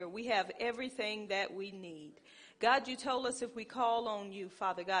We have everything that we need. God, you told us if we call on you,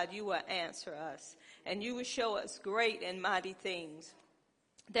 Father God, you will answer us. And you will show us great and mighty things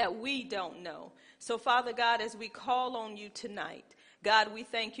that we don't know. So, Father God, as we call on you tonight, God, we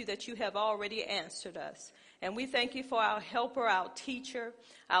thank you that you have already answered us. And we thank you for our helper, our teacher,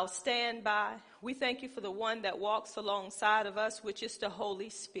 our standby. We thank you for the one that walks alongside of us, which is the Holy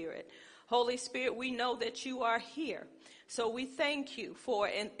Spirit. Holy Spirit, we know that you are here. So we thank you for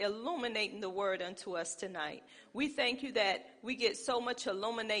illuminating the word unto us tonight. We thank you that we get so much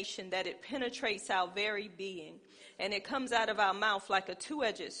illumination that it penetrates our very being. And it comes out of our mouth like a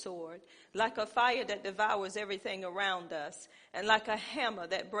two-edged sword, like a fire that devours everything around us, and like a hammer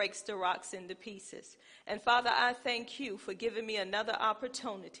that breaks the rocks into pieces. And Father, I thank you for giving me another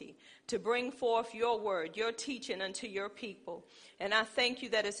opportunity to bring forth your word, your teaching unto your people. And I thank you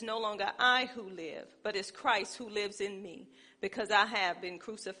that it's no longer I who live, but it's Christ who lives in me, because I have been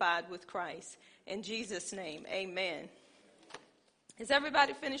crucified with Christ. In Jesus' name, amen. Is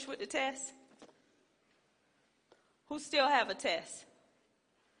everybody finished with the test? Who still have a test?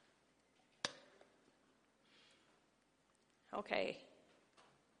 Okay.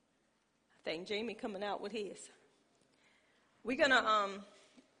 I think Jamie coming out with his. We're going to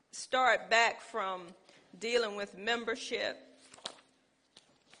start back from dealing with membership.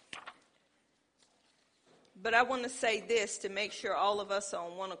 But I want to say this to make sure all of us are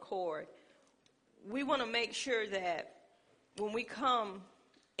on one accord. We want to make sure that when we come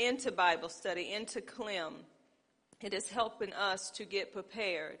into Bible study, into CLEM, it is helping us to get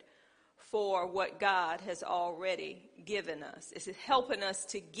prepared for what God has already given us. It's helping us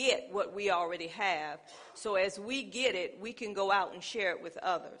to get what we already have. So as we get it, we can go out and share it with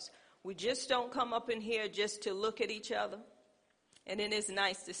others. We just don't come up in here just to look at each other. And then it's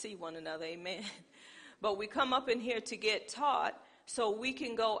nice to see one another, amen. But we come up in here to get taught so we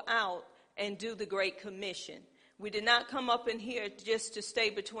can go out and do the Great Commission. We did not come up in here just to stay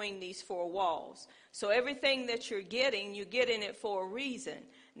between these four walls. So everything that you're getting it for a reason.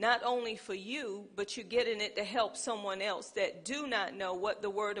 Not only for you, but you're getting it to help someone else that do not know what the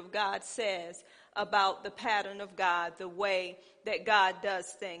Word of God says about the pattern of God, the way that God does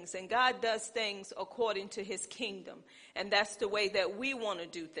things. And God does things according to his kingdom. And that's the way that we want to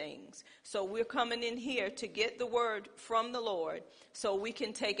do things. So we're coming in here to get the word from the Lord so we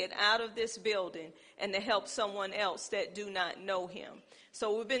can take it out of this building and to help someone else that do not know him.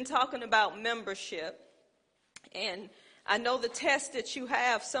 So we've been talking about membership. And I know the test that you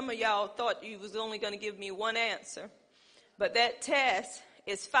have, some of y'all thought you was only going to give me one answer. But that test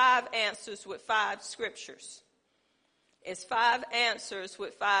is 5 answers with 5 scriptures. It's 5 answers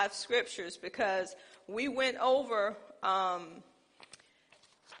with 5 scriptures because we went over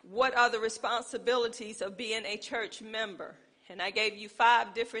what are the responsibilities of being a church member. And I gave you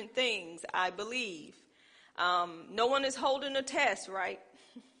 5 different things, I believe. No one is holding a test, right?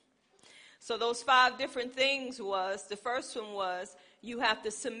 So those 5 different things was, the first one was you have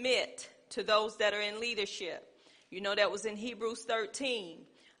to submit to those that are in leadership. You know, that was in Hebrews 13,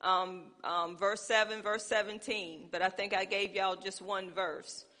 verse 7, verse 17. But I think I gave y'all just one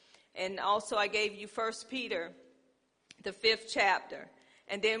verse. And also I gave you 1 Peter, the 5th chapter.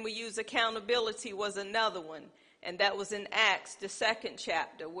 And then we use accountability was another one. And that was in Acts, the 2nd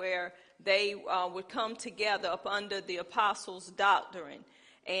chapter, where they would come together up under the apostles' doctrine.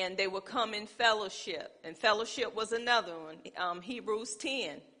 And they would come in fellowship. And fellowship was another one, Hebrews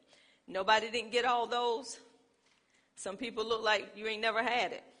 10. Nobody didn't get all those? Some people look like you ain't never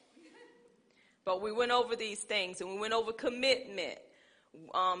had it. But we went over these things, and we went over commitment.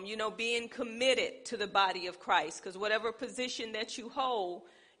 Being committed to the body of Christ. Because whatever position that you hold,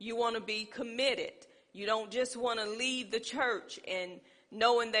 you want to be committed. You don't just want to leave the church and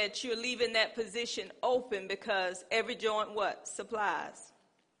knowing that you're leaving that position open because every joint supplies.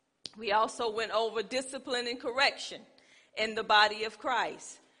 We also went over discipline and correction in the body of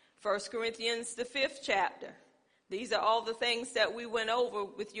Christ. 1 Corinthians, the 5th chapter. These are all the things that we went over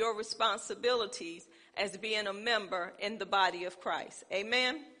with your responsibilities as being a member in the body of Christ.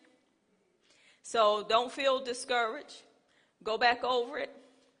 Amen? So don't feel discouraged. Go back over it.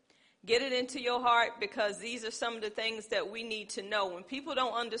 Get it into your heart because these are some of the things that we need to know. When people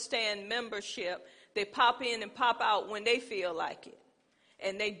don't understand membership, they pop in and pop out when they feel like it.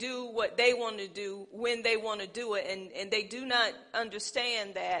 And they do what they want to do when they want to do it. And they do not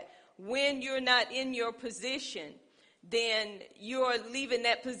understand that when you're not in your position, then you're leaving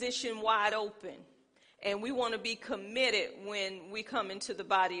that position wide open. And we want to be committed when we come into the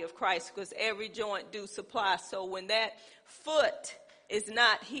body of Christ because every joint do supply. So when that foot is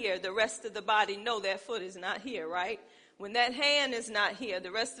not here, the rest of the body know that foot is not here, right? When that hand is not here,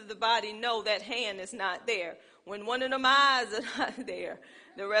 the rest of the body know that hand is not there. When one of them eyes are not there,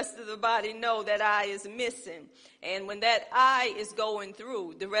 the rest of the body know that eye is missing. And when that eye is going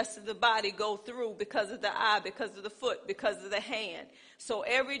through, the rest of the body go through because of the eye, because of the foot, because of the hand. So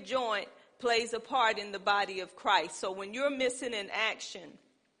every joint plays a part in the body of Christ. So when you're missing in action,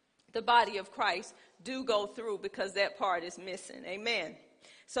 the body of Christ do go through because that part is missing. Amen.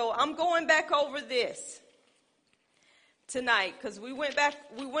 So I'm going back over this tonight because we went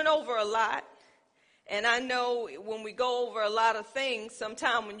over a lot. And I know when we go over a lot of things,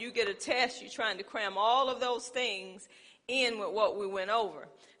 sometimes when you get a test, you're trying to cram all of those things in with what we went over.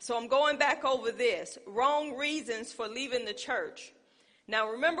 So I'm going back over this. Wrong reasons for leaving the church. Now,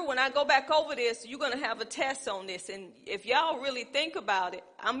 remember, when I go back over this, you're going to have a test on this. And if y'all really think about it,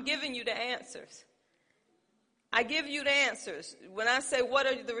 I'm giving you the answers. I give you the answers. When I say what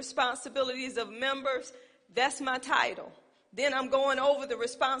are the responsibilities of members, that's my title. Then I'm going over the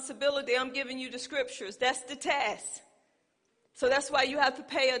responsibility. I'm giving you the scriptures. That's the test. So that's why you have to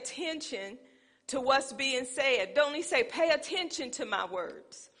pay attention to what's being said. Don't he say, pay attention to my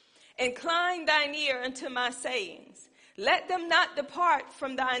words. Incline thine ear unto my sayings. Let them not depart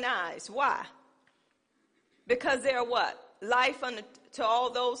from thine eyes. Why? Because they're what? Life unto to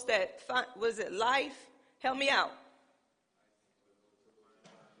all those that find, was it life? Help me out.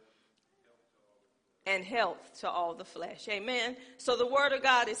 And health to all the flesh. Amen. So the word of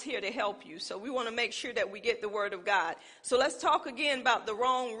God is here to help you. So we want to make sure that we get the word of God. So let's talk again about the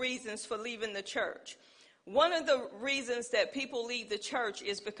wrong reasons for leaving the church. One of the reasons that people leave the church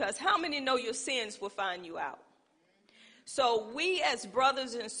is because how many know your sins will find you out? So we as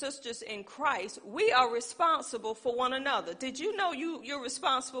brothers and sisters in Christ, we are responsible for one another. Did you know you're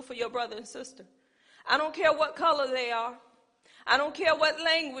responsible for your brother and sister? I don't care what color they are. I don't care what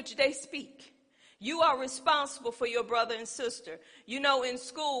language they speak. You are responsible for your brother and sister. You know, in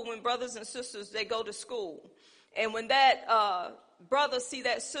school, when brothers and sisters, they go to school. And when that brother see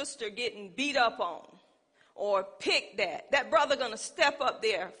that sister getting beat up on or picked at, that brother going to step up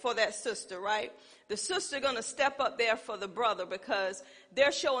there for that sister, right? The sister going to step up there for the brother because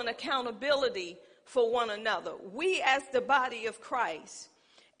they're showing accountability for one another. We as the body of Christ,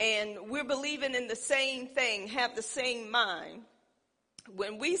 and we're believing in the same thing, have the same mind.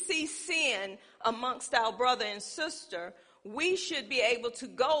 When we see sin amongst our brother and sister, we should be able to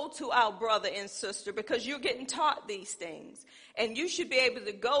go to our brother and sister because you're getting taught these things. And you should be able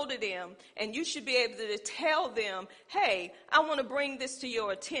to go to them and you should be able to tell them, hey, I want to bring this to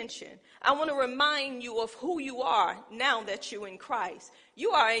your attention. I want to remind you of who you are now that you're in Christ.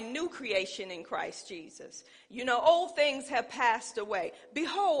 You are a new creation in Christ Jesus. You know, old things have passed away.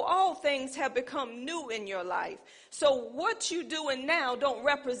 Behold, all things have become new in your life. So what you're doing now don't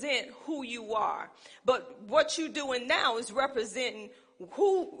represent who you are. But what you're doing now is representing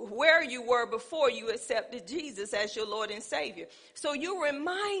where you were before you accepted Jesus as your Lord and Savior. So you're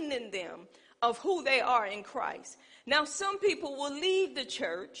reminding them of who they are in Christ. Now, some people will leave the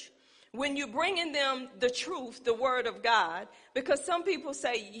church when you're bringing them the truth, the word of God, because some people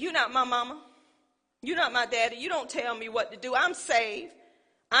say, you're not my mama. You're not my daddy. You don't tell me what to do. I'm saved.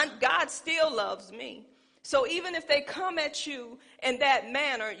 God still loves me. So even if they come at you in that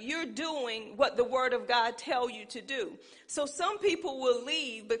manner, you're doing what the word of God tell you to do. So some people will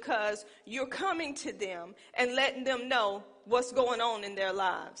leave because you're coming to them and letting them know what's going on in their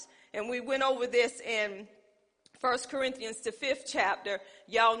lives. And we went over this in 1 Corinthians, the 5th chapter.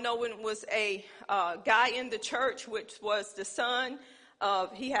 Y'all know when it was a guy in the church, which was the son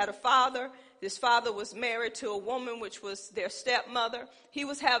of, he had a father. This father was married to a woman, which was their stepmother. He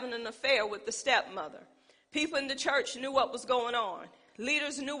was having an affair with the stepmother. People in the church knew what was going on.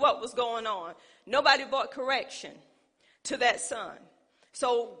 Leaders knew what was going on. Nobody brought correction to that son.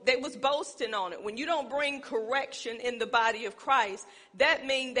 So they was boasting on it. When you don't bring correction in the body of Christ, that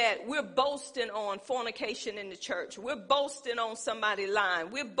means that we're boasting on fornication in the church. We're boasting on somebody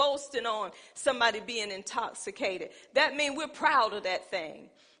lying. We're boasting on somebody being intoxicated. That means we're proud of that thing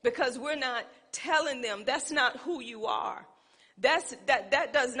because we're not telling them that's not who you are.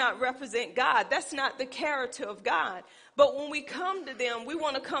 That does not represent God. That's not the character of God. But when we come to them, we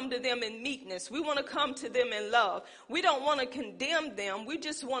want to come to them in meekness. We want to come to them in love. We don't want to condemn them. We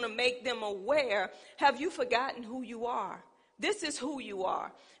just want to make them aware. Have you forgotten who you are? This is who you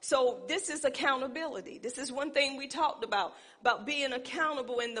are. So this is accountability. This is one thing we talked about being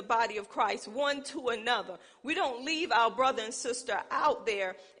accountable in the body of Christ, one to another. We don't leave our brother and sister out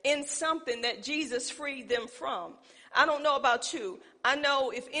there in something that Jesus freed them from. I don't know about you. I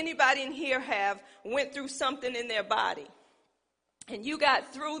know if anybody in here have went through something in their body and you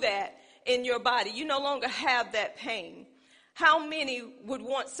got through that in your body, you no longer have that pain. How many would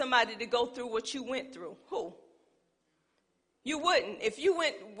want somebody to go through what you went through? Who? You wouldn't. If you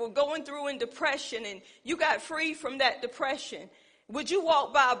were going through in depression and you got free from that depression, would you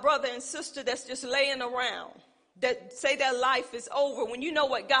walk by a brother and sister that's just laying around, that say their life is over when you know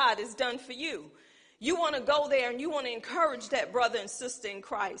what God has done for you? You want to go there and you want to encourage that brother and sister in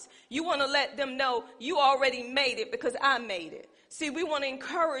Christ. You want to let them know you already made it because I made it. See, we want to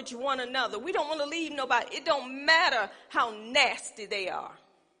encourage one another. We don't want to leave nobody. It don't matter how nasty they are.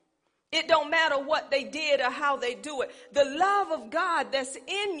 It don't matter what they did or how they do it. The love of God that's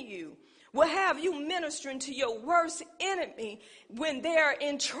in you will have you ministering to your worst enemy when they're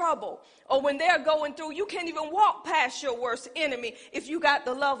in trouble or when they're going through. You can't even walk past your worst enemy if you got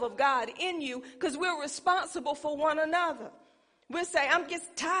the love of God in you, because we're responsible for one another. We'll say, I'm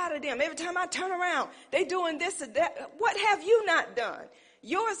just tired of them. Every time I turn around, they doing this or that. What have you not done?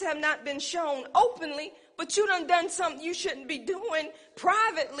 Yours have not been shown openly, but you done something you shouldn't be doing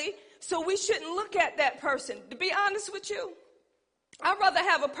privately. So we shouldn't look at that person. To be honest with you, I'd rather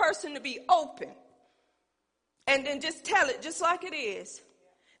have a person to be open and then just tell it just like it is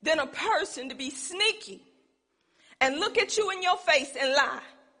than a person to be sneaky and look at you in your face and lie.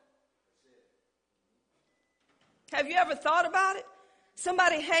 Have you ever thought about it?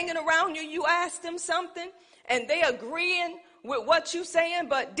 Somebody hanging around you, you ask them something and they agreeing with what you saying,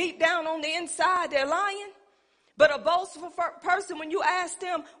 but deep down on the inside, they're lying. But a boastful person, when you ask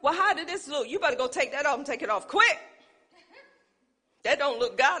them, well, how did this look? You better go take that off and take it off quick. That don't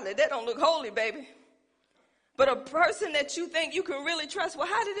look godly. That don't look holy, baby. But a person that you think you can really trust, well,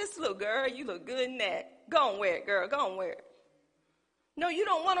 how did this look, girl? You look good in that. Go and wear it, girl. Go and wear it. No, you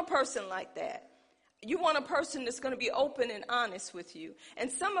don't want a person like that. You want a person that's going to be open and honest with you. And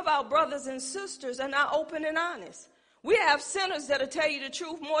some of our brothers and sisters are not open and honest. We have sinners that'll tell you the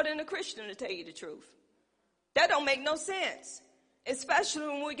truth more than a Christian will tell you the truth. That don't make no sense, especially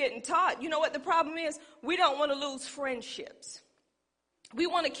when we're getting taught. You know what the problem is? We don't want to lose friendships. We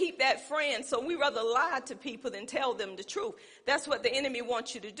want to keep that friend, so we rather lie to people than tell them the truth. That's what the enemy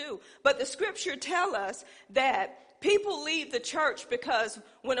wants you to do. But the scripture tell us that people leave the church because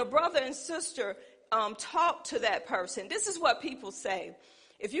when a brother and sister talk to that person, this is what people say.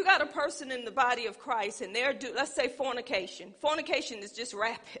 If you got a person in the body of Christ and let's say fornication. Fornication is just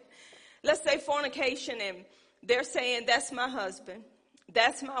rapid. Let's say fornication and they're saying, that's my husband,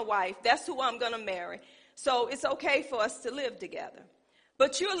 that's my wife, that's who I'm going to marry. So it's okay for us to live together.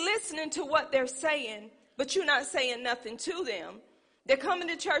 But you're listening to what they're saying, but you're not saying nothing to them. They're coming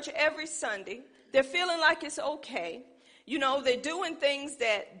to church every Sunday. They're feeling like it's okay. You know, they're doing things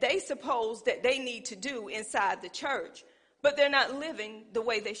that they suppose that they need to do inside the church, but they're not living the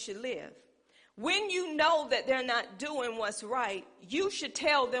way they should live. When you know that they're not doing what's right, you should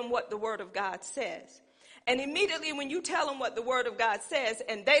tell them what the Word of God says. And immediately when you tell them what the Word of God says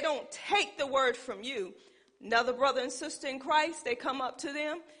and they don't take the word from you, another brother and sister in Christ, they come up to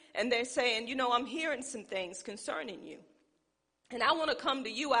them and they're saying, you know, I'm hearing some things concerning you. And I want to come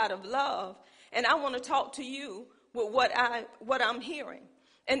to you out of love, and I want to talk to you with what I'm hearing.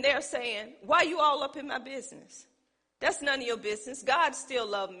 And they're saying, why you all up in my business? That's none of your business. God still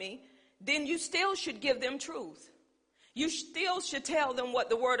loves me. Then you still should give them truth. You still should tell them what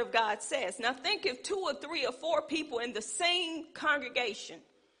the Word of God says. Now think if 2 or 3 or 4 people in the same congregation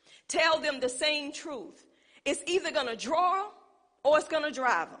tell them the same truth. It's either going to draw them or it's going to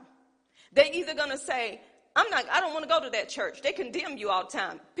drive them. They're either going to say, I don't want to go to that church. They condemn you all the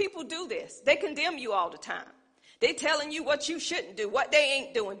time. People do this. They condemn you all the time. They telling you what you shouldn't do, what they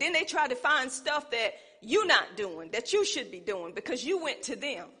ain't doing. Then they try to find stuff that you're not doing, that you should be doing because you went to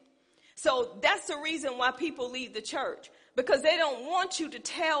them. So that's the reason why people leave the church, because they don't want you to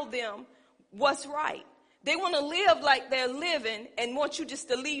tell them what's right. They want to live like they're living and want you just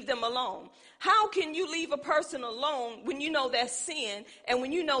to leave them alone. How can you leave a person alone when you know that's sin and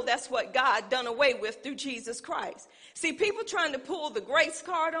when you know that's what God done away with through Jesus Christ? See, people trying to pull the grace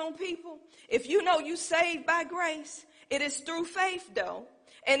card on people. If you know you saved by grace, it is through faith though.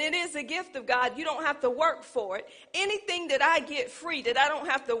 And it is a gift of God. You don't have to work for it. Anything that I get free that I don't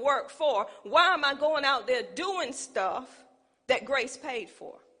have to work for, why am I going out there doing stuff that grace paid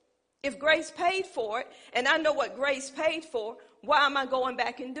for? If grace paid for it, and I know what grace paid for, why am I going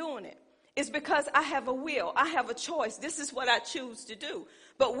back and doing it? It's because I have a will. I have a choice. This is what I choose to do.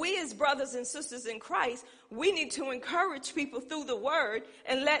 But we as brothers and sisters in Christ, we need to encourage people through the word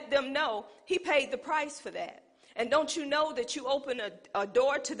and let them know he paid the price for that. And don't you know that you open a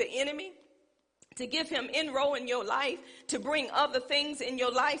door to the enemy to give him inroad in your life, to bring other things in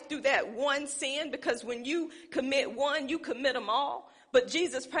your life through that one sin? Because when you commit one, you commit them all. But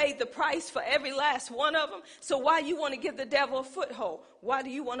Jesus paid the price for every last one of them. So why you want to give the devil a foothold? Why do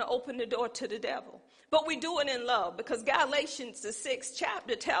you want to open the door to the devil? But we do it in love, because Galatians, the 6th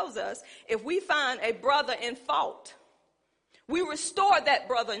chapter, tells us if we find a brother in fault, we restore that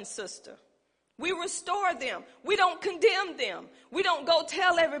brother and sister. We restore them. We don't condemn them. We don't go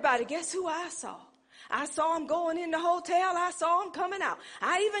tell everybody, guess who I saw? I saw him going in the hotel. I saw him coming out.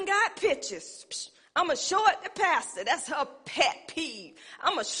 I even got pictures. Psh, I'm going to show it to pastor. That's her pet peeve.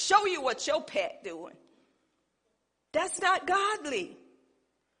 I'm going to show you what your pet doing. That's not godly.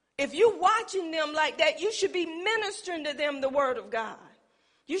 If you're watching them like that, you should be ministering to them the word of God.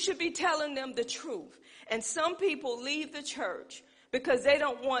 You should be telling them the truth. And some people leave the church because they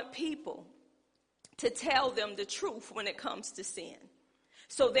don't want people to tell them the truth when it comes to sin.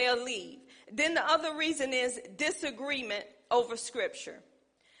 So they'll leave. Then the other reason is disagreement over scripture.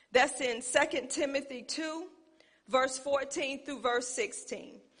 That's in 2 Timothy 2, verse 14 through verse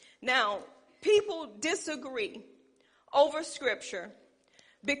 16. Now, people disagree over scripture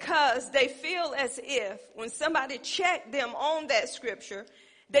because they feel as if when somebody checked them on that scripture,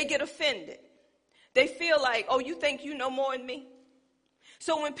 they get offended. They feel like, oh, you think you know more than me?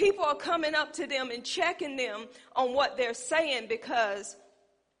 So when people are coming up to them and checking them on what they're saying because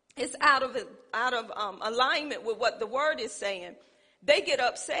it's out of alignment with what the word is saying, they get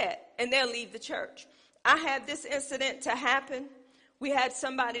upset and they'll leave the church. I had this incident to happen. We had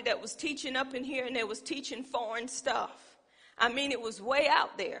somebody that was teaching up in here and they was teaching foreign stuff. I mean, it was way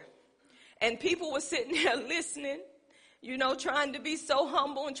out there. And people were sitting there listening, you know, trying to be so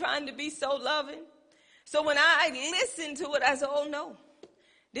humble and trying to be so loving. So when I listened to it, I said, oh no,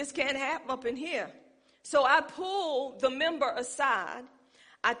 this can't happen up in here. So I pulled the member aside.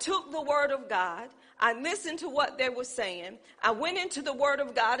 I took the word of God. I listened to what they were saying. I went into the word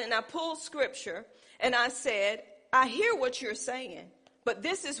of God and I pulled scripture and I said, I hear what you're saying, but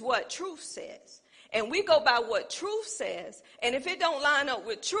this is what truth says. And we go by what truth says. And if it don't line up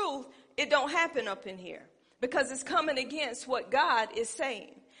with truth, it don't happen up in here because it's coming against what God is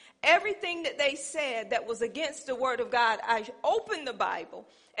saying. Everything that they said that was against the word of God, I opened the Bible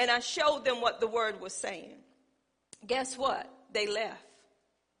and I showed them what the word was saying. Guess what? They left.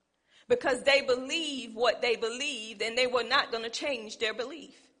 Because they believe what they believed and they were not going to change their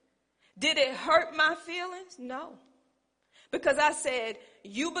belief. Did it hurt my feelings? No. Because I said,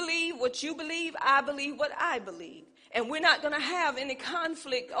 you believe what you believe, I believe what I believe. And we're not going to have any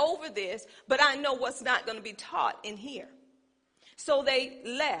conflict over this, but I know what's not going to be taught in here. So they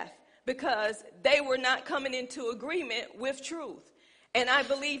left because they were not coming into agreement with truth. And I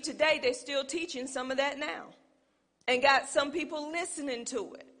believe today they're still teaching some of that now and got some people listening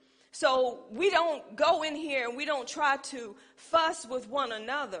to it. So we don't go in here and we don't try to fuss with one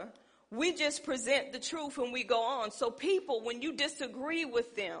another. We just present the truth and we go on. So people, when you disagree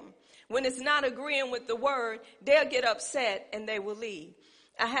with them, when it's not agreeing with the word, they'll get upset and they will leave.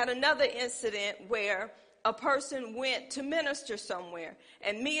 I had another incident where a person went to minister somewhere.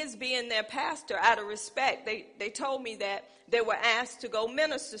 And me as being their pastor, out of respect, they told me that they were asked to go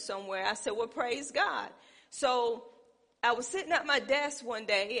minister somewhere. I said, well, praise God. So I was sitting at my desk one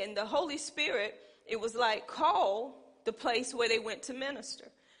day and the Holy Spirit, it was like, call the place where they went to minister.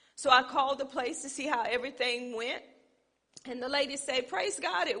 So I called the place to see how everything went. And the lady said, praise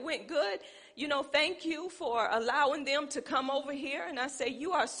God, it went good. You know, thank you for allowing them to come over here. And I said,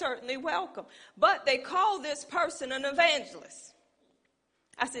 you are certainly welcome. But they called this person an evangelist.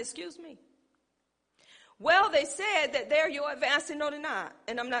 I said, excuse me. Well, they said that they're your evangelist. I said, no, they're not.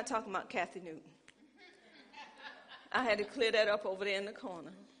 And I'm not talking about Kathy Newton. I had to clear that up over there in the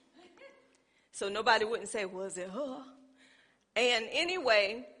corner. So nobody wouldn't say, was it her? And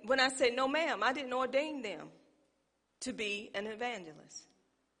anyway, when I said, no, ma'am, I didn't ordain them to be an evangelist.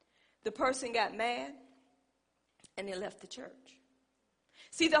 The person got mad and they left the church.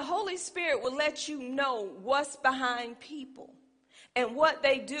 See, the Holy Spirit will let you know what's behind people and what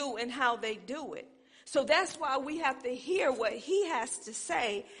they do and how they do it. So that's why we have to hear what he has to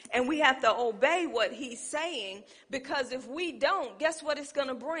say and we have to obey what he's saying, because if we don't, guess what it's going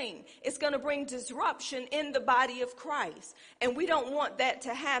to bring? It's going to bring disruption in the body of Christ, and we don't want that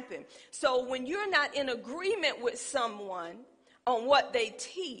to happen. So when you're not in agreement with someone on what they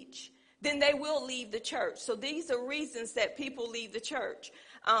teach, then they will leave the church. So these are reasons that people leave the church.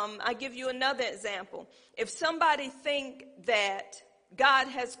 I give you another example. If somebody think that God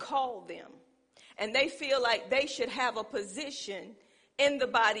has called them, and they feel like they should have a position in the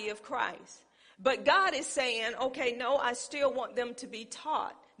body of Christ. But God is saying, okay, no, I still want them to be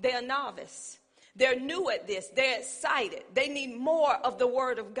taught. They're novice. They're new at this. They're excited. They need more of the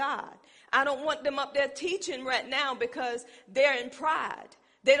word of God. I don't want them up there teaching right now because they're in pride.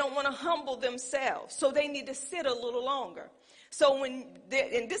 They don't want to humble themselves, so they need to sit a little longer. So and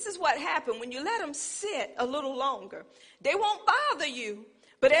this is what happened, when you let them sit a little longer, they won't bother you,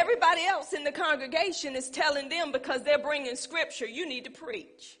 but everybody else in the congregation is telling them, because they're bringing scripture, you need to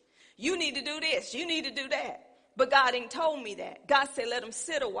preach. You need to do this. You need to do that. But God ain't told me that. God said let them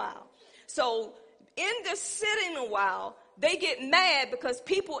sit a while. So in the sitting a while, they get mad because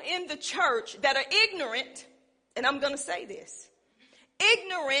people in the church that are ignorant, and I'm going to say this,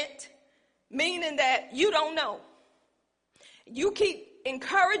 ignorant meaning that you don't know. You keep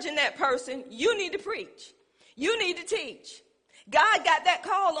encouraging that person, you need to preach. You need to teach. God got that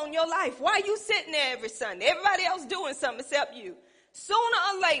call on your life. Why are you sitting there every Sunday? Everybody else doing something except you. Sooner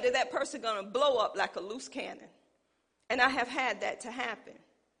or later, that person going to blow up like a loose cannon. And I have had that to happen.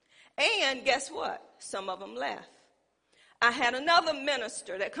 And guess what? Some of them left. I had another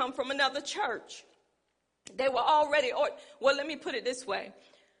minister that come from another church. They were already, well, let me put it this way.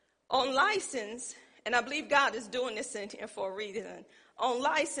 On license, and I believe God is doing this in here for a reason. On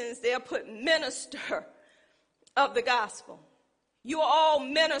license, they'll put minister of the gospel. You are all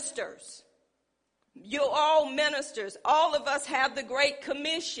ministers. You're all ministers. All of us have the Great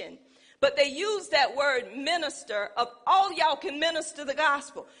Commission. But they use that word minister of all y'all can minister the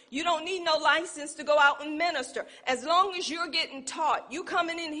gospel. You don't need no license to go out and minister. As long as you're getting taught, you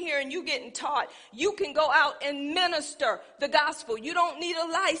coming in here and you getting taught, you can go out and minister the gospel. You don't need a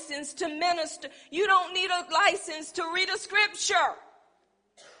license to minister. You don't need a license to read a scripture.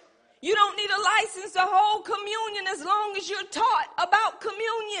 You don't need a license to hold communion as long as you're taught about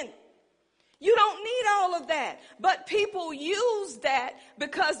communion. You don't need all of that. But people use that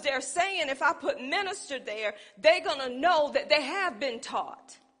because they're saying if I put minister there, they're going to know that they have been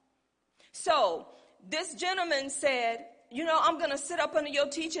taught. So this gentleman said, you know, I'm going to sit up under your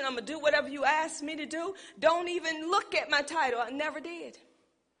teaching. I'm going to do whatever you ask me to do. Don't even look at my title. I never did.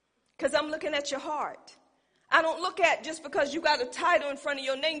 Because I'm looking at your heart. I don't look at just because you got a title in front of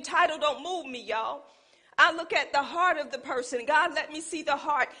your name. Title don't move me, y'all. I look at the heart of the person. God let me see the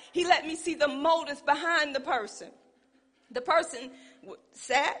heart. He let me see the motives behind the person. The person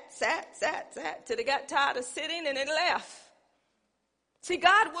sat till they got tired of sitting and it left. See,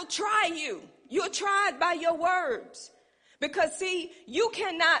 God will try you. You're tried by your words. Because, see, you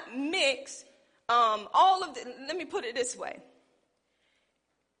cannot mix all of the, let me put it this way.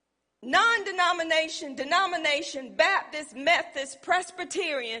 Non-denomination, denomination, Baptist, Methodist,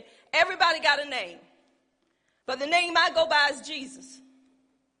 Presbyterian, everybody got a name. But the name I go by is Jesus.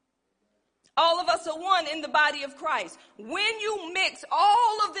 All of us are one in the body of Christ. When you mix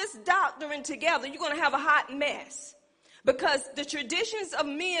all of this doctrine together, you're going to have a hot mess. Because the traditions of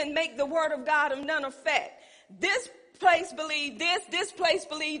men make the word of God of none effect. This place believe this place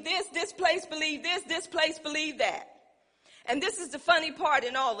believe this place believe this place believe that. And this is the funny part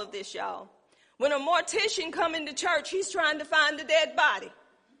in all of this, y'all. When a mortician come into church, he's trying to find a dead body.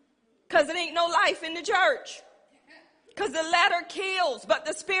 Because it ain't no life in the church. Because the letter kills, but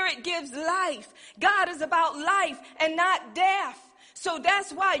the spirit gives life. God is about life and not death. So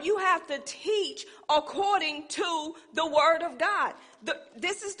that's why you have to teach according to the word of God.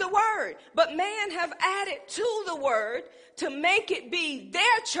 This is the word. But man have added to the word to make it be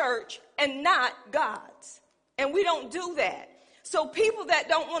their church and not God's. And we don't do that. So people that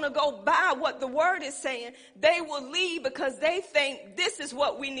don't want to go by what the word is saying, they will leave because they think this is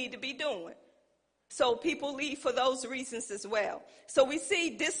what we need to be doing. So people leave for those reasons as well. So we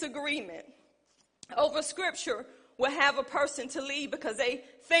see disagreement over scripture will have a person to leave because they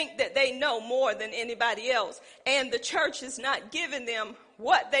think that they know more than anybody else. And the church is not giving them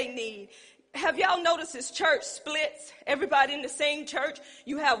what they need. Have y'all noticed this church splits? Everybody in the same church,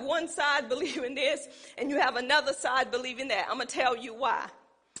 you have one side believing this and you have another side believing that. I'm going to tell you why.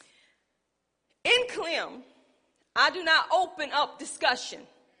 In Clem, I do not open up discussion.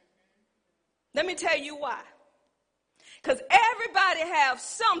 Let me tell you why. Because everybody have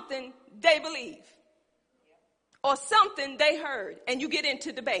something they believe or something they heard, and you get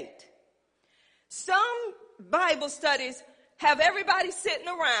into debate. Some Bible studies have everybody sitting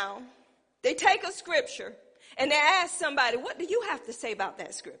around. They take a scripture, and they ask somebody, what do you have to say about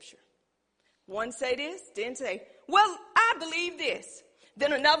that scripture? One say this, then say, well, I believe this.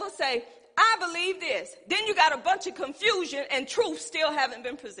 Then another say, I believe this. Then you got a bunch of confusion, and truth still haven't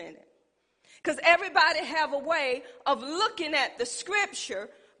been presented. Because everybody have a way of looking at the scripture,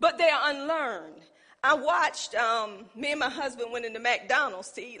 but they're unlearned. I watched, me and my husband went into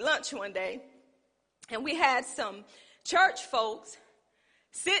McDonald's to eat lunch one day, and we had some church folks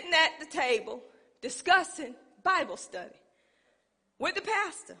sitting at the table discussing Bible study with the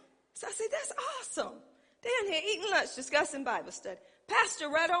pastor. So I said, that's awesome. They're in here eating lunch, discussing Bible study.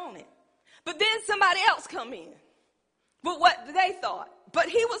 Pastor read on it. But then somebody else come in with what they thought. But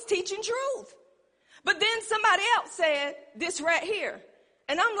he was teaching truth. But then somebody else said this right here.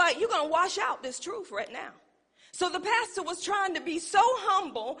 And I'm like, you're going to wash out this truth right now. So the pastor was trying to be so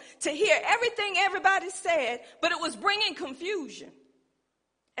humble to hear everything everybody said, but it was bringing confusion.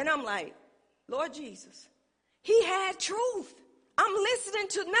 And I'm like, Lord Jesus, he had truth. I'm listening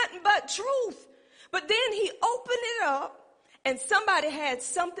to nothing but truth. But then he opened it up and somebody had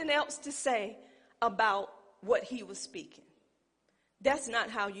something else to say about what he was speaking. That's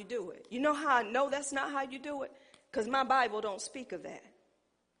not how you do it. You know how I know that's not how you do it? Because my Bible don't speak of that.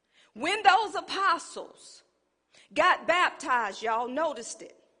 When those apostles got baptized, y'all noticed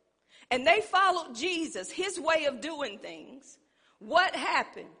it, and they followed Jesus, his way of doing things, what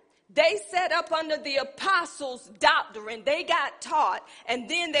happened? They set up under the apostles' doctrine. They got taught, and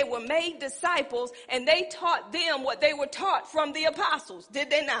then they were made disciples, and they taught them what they were taught from the apostles, did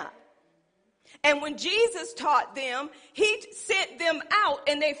they not? And when Jesus taught them, he sent them out,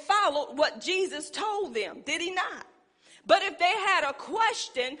 and they followed what Jesus told them, did he not? But if they had a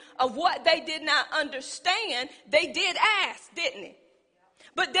question of what they did not understand, they did ask, didn't they?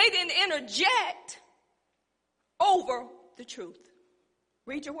 But they didn't interject over the truth.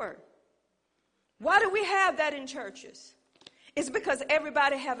 Read your word. Why do we have that in churches? It's because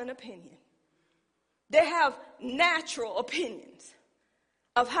everybody have an opinion. They have natural opinions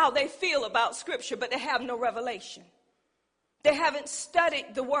of how they feel about Scripture, but they have no revelation. They haven't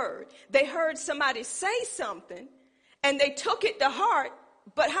studied the word. They heard somebody say something, and they took it to heart,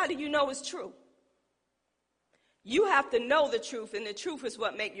 but how do you know it's true? You have to know the truth, and the truth is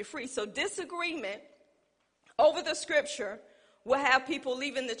what makes you free. So disagreement over the Scripture will have people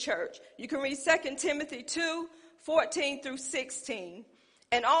leaving the church. You can read 2 Timothy 2:14 through 16.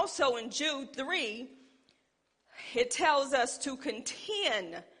 And also in Jude 3, it tells us to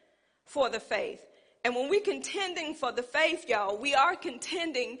contend for the faith. And when we're contending for the faith, y'all, we are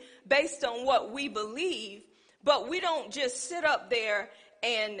contending based on what we believe, but we don't just sit up there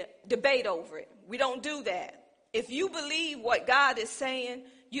and debate over it. We don't do that. If you believe what God is saying,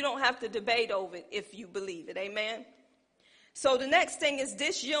 you don't have to debate over it if you believe it. Amen? So the next thing is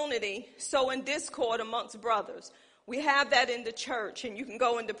disunity, sowing discord amongst brothers. We have that in the church, and you can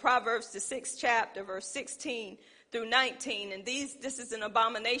go into Proverbs, the 6th chapter, verse 16 through 19. And this is an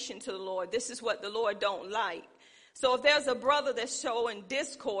abomination to the Lord. This is what the Lord don't like. So if there's a brother that's showing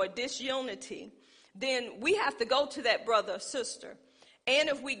discord, disunity, then we have to go to that brother or sister. And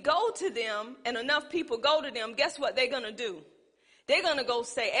if we go to them and enough people go to them, guess what they're going to do? They're going to go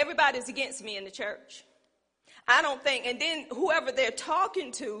say, everybody's against me in the church. I don't think, and then whoever they're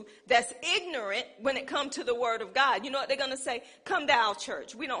talking to that's ignorant when it comes to the word of God, you know what they're going to say? Come to our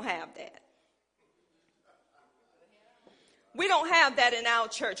church. We don't have that. We don't have that in our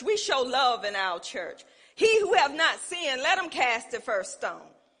church. We show love in our church. He who have not sinned, let him cast the first stone.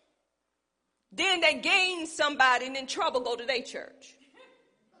 Then they gain somebody and in trouble go to their church.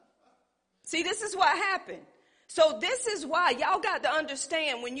 See, this is what happened. So this is why y'all got to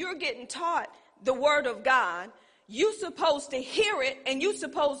understand when you're getting taught the word of God, you're supposed to hear it and you're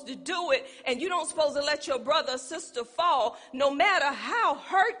supposed to do it, and you don't supposed to let your brother or sister fall no matter how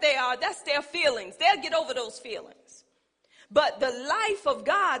hurt they are. That's their feelings. They'll get over those feelings. But the life of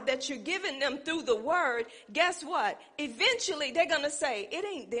God that you're giving them through the word, guess what? Eventually they're going to say, it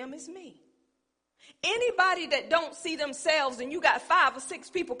ain't them, it's me. Anybody that don't see themselves and you got 5 or 6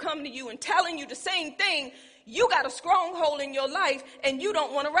 people coming to you and telling you the same thing, you got a stronghold in your life and you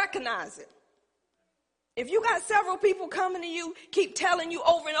don't want to recognize it. If you got several people coming to you, keep telling you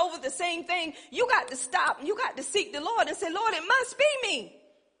over and over the same thing, you got to stop and you got to seek the Lord and say, Lord, it must be me.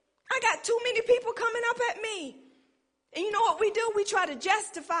 I got too many people coming up at me. And you know what we do? We try to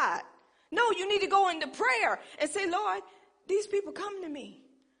justify it. No, you need to go into prayer and say, Lord, these people come to me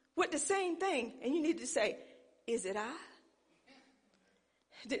with the same thing. And you need to say, is it I?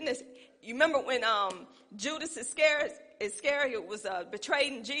 You remember when Judas Iscariot was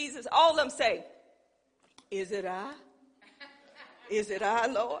betraying Jesus? All of them say, is it I? Is it I,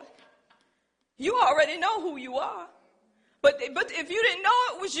 Lord? You already know who you are. But if you didn't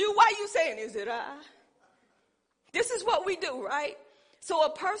know it was you, why are you saying, is it I? This is what we do, right? So a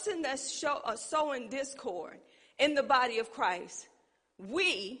person that's sowing discord in the body of Christ,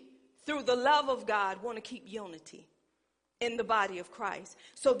 we, through the love of God, want to keep unity in the body of Christ.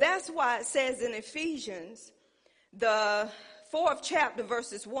 So that's why it says in Ephesians, the 4th chapter,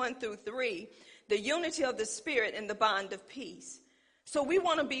 verses 1 through 3, the unity of the Spirit and the bond of peace. So we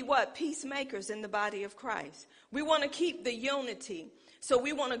want to be what? Peacemakers in the body of Christ. We want to keep the unity. So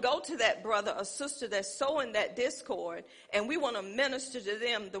we want to go to that brother or sister that's sowing that discord, and we want to minister to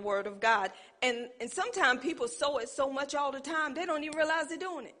them the word of God. And sometimes people sow it so much all the time, they don't even realize they're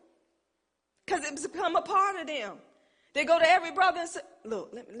doing it. Because it's become a part of them. They go to every brother and say,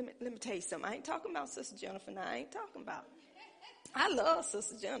 look, let me tell you something. I ain't talking about Sister Jennifer now. I ain't talking about. I love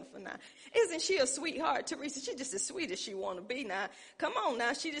Sister Jennifer now. Isn't she a sweetheart, Teresa? She just as sweet as she want to be now. Come on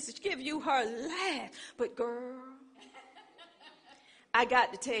now. She just give you her laugh. But girl, I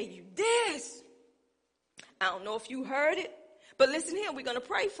got to tell you this. I don't know if you heard it, but listen here. We're going to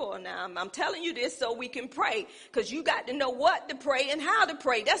pray for her now. I'm telling you this so we can pray, because you got to know what to pray and how to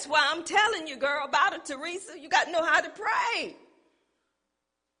pray. That's why I'm telling you, girl, about it, Teresa. You got to know how to pray.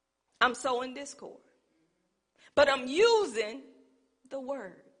 I'm sowing discord, but I'm using the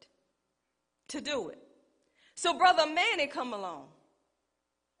word to do it. So Brother Manny come along.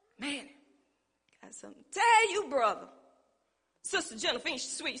 Manny, got something to tell you, brother. Sister Jennifer, ain't she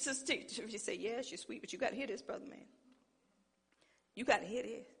sweet? Sister T. She said, yeah, she's sweet, but you got to hear this, Brother Manny. You got to hear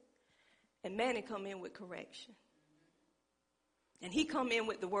this. And Manny come in with correction. And he come in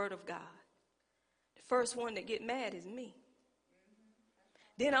with the word of God. The first one that get mad is me.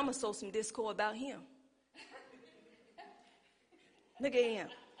 Then I'm going to sow some discord about him. Look at him.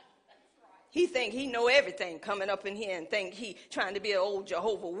 He think he know everything coming up in here and think he trying to be an old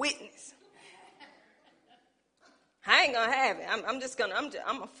Jehovah Witness. I ain't gonna have it. I'm gonna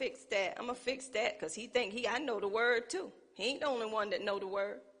fix that. I'm gonna fix that because he think I know the word too. He ain't the only one that know the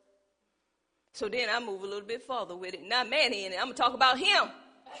word. So then I move a little bit further with it. Now Manny in it. I'm gonna talk about him.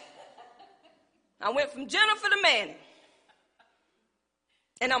 I went from Jennifer to Manny.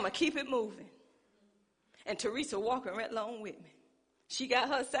 And I'm gonna keep it moving. And Teresa walking right along with me. She got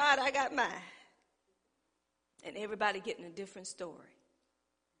her side, I got mine. And everybody getting a different story.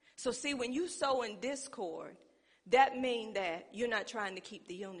 So see, when you sow in discord, that means that you're not trying to keep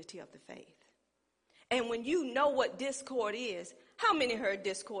the unity of the faith. And when you know what discord is, how many heard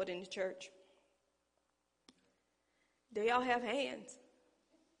discord in the church? Do y'all have hands?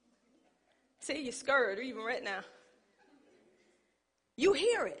 See, you're scared even right now. You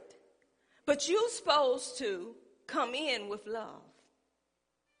hear it. But you're supposed to come in with love.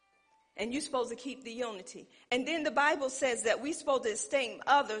 And you're supposed to keep the unity. And then the Bible says that we're supposed to esteem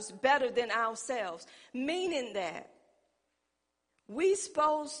others better than ourselves. Meaning that we're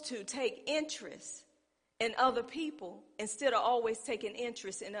supposed to take interest in other people instead of always taking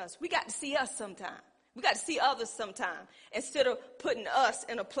interest in us. We got to see us sometime. We got to see others sometime instead of putting us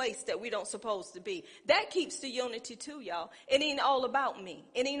in a place that we don't supposed to be. That keeps the unity too, y'all. It ain't all about me.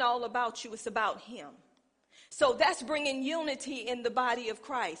 It ain't all about you. It's about him. So that's bringing unity in the body of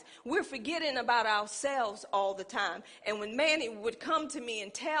Christ. We're forgetting about ourselves all the time. And when Manny would come to me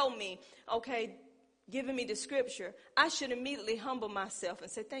and tell me, okay, giving me the scripture, I should immediately humble myself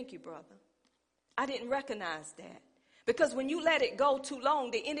and say, thank you, brother. I didn't recognize that. Because when you let it go too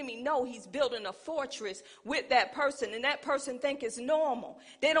long, the enemy know he's building a fortress with that person, and that person think it's normal.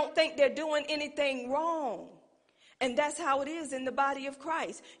 They don't think they're doing anything wrong. And that's how it is in the body of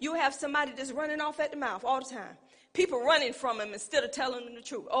Christ. You have somebody that's running off at the mouth all the time. People running from him instead of telling them the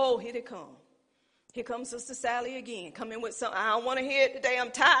truth. Oh, here they come. Here comes Sister Sally again, coming with something. I don't want to hear it today.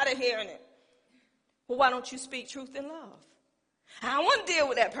 I'm tired of hearing it. Well, why don't you speak truth in love? I don't want to deal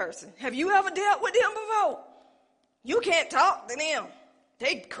with that person. Have you ever dealt with them before? You can't talk to them.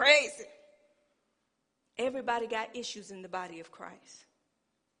 They crazy. Everybody got issues in the body of Christ.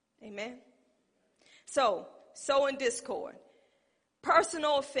 Amen. So in discord.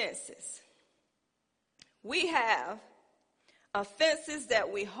 Personal offenses. We have offenses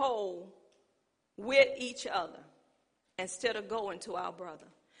that we hold with each other instead of going to our brother.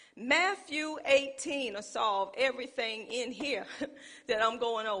 Matthew 18 will solve everything in here that I'm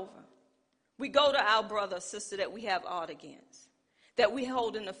going over. We go to our brother or sister that we have aught against, that we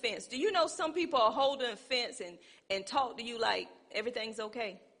hold an offense. Do you know some people are holding an offense and talk to you like everything's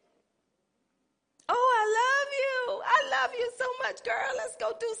okay? Oh, I love you so much, girl. Let's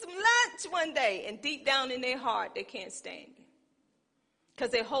go do some lunch one day. And deep down in their heart, they can't stand you because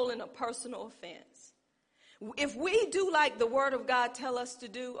they're holding a personal offense. If we do like the word of God tell us to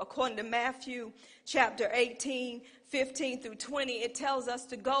do, according to Matthew chapter 18, 15 through 20, it tells us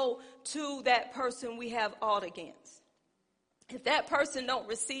to go to that person we have aught against. If that person don't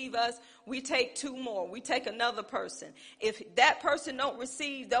receive us, we take two more. We take another person. If that person don't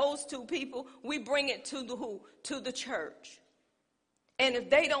receive those two people, we bring it to the who? To the church. And if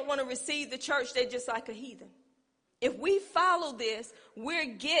they don't want to receive the church, they're just like a heathen. If we follow this, we're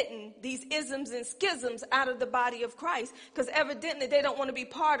getting these isms and schisms out of the body of Christ, because evidently they don't want to be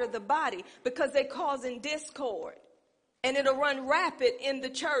part of the body because they're causing discord. And it'll run rapid in the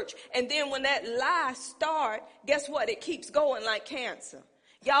church. And then when that lie starts, guess what? It keeps going like cancer.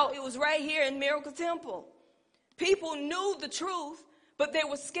 Y'all, it was right here in Miracle Temple. People knew the truth, but they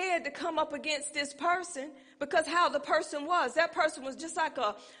were scared to come up against this person because how the person was. That person was just like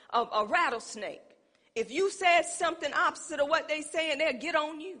a rattlesnake. If you said something opposite of what they saying, they'll get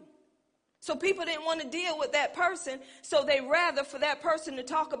on you. So people didn't want to deal with that person, so they rather for that person to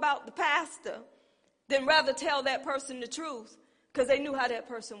talk about the pastor than rather tell that person the truth because they knew how that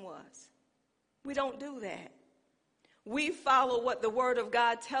person was. We don't do that. We follow what the Word of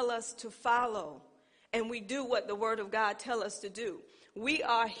God tell us to follow, and we do what the Word of God tell us to do. We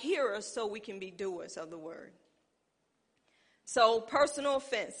are hearers so we can be doers of the Word. So personal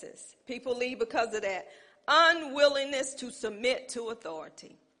offenses, people leave because of that. Unwillingness to submit to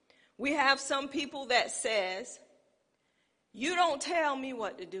authority. We have some people that says, you don't tell me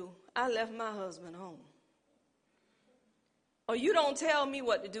what to do. I left my husband home. Or you don't tell me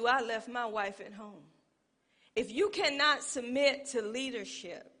what to do. I left my wife at home. If you cannot submit to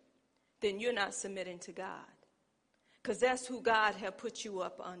leadership, then you're not submitting to God. Because that's who God has put you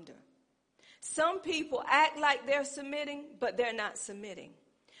up under. Some people act like they're submitting, but they're not submitting.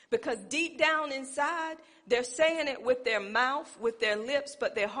 Because deep down inside, they're saying it with their mouth, with their lips,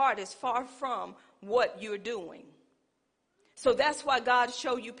 but their heart is far from what you're doing. So that's why God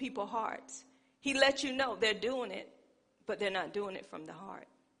show you people's hearts. He let you know they're doing it, but they're not doing it from the heart.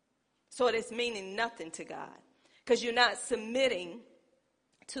 So it is meaning nothing to God because you're not submitting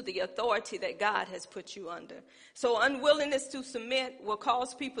to the authority that God has put you under. So unwillingness to submit will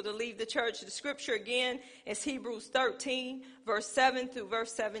cause people to leave the church. The scripture again is Hebrews 13, verse 7 through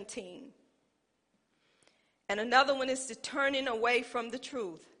verse 17. And another one is the turning away from the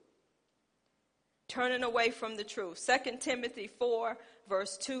truth. Turning away from the truth. 2 Timothy 4,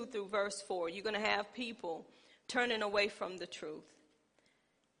 verse 2 through verse 4. You're going to have people turning away from the truth.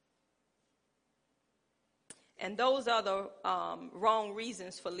 And those are the wrong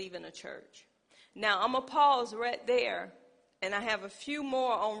reasons for leaving a church. Now, I'm going to pause right there, and I have a few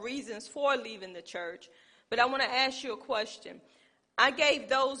more on reasons for leaving the church. But I want to ask you a question. I gave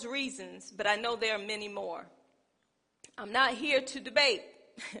those reasons, but I know there are many more. I'm not here to debate.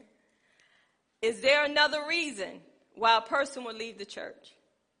 Is there another reason why a person would leave the church?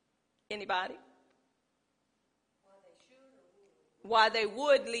 Anybody? Why they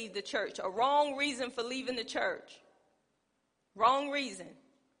would leave the church. A wrong reason for leaving the church. Wrong reason.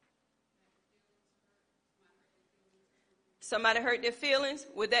 Somebody hurt their feelings.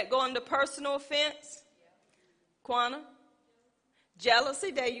 Would that go under personal offense? Quana? Jealousy.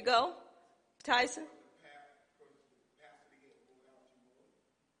 There you go. Tyson?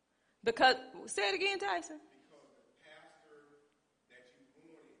 Because, say it again, Tyson. Because the pastor that you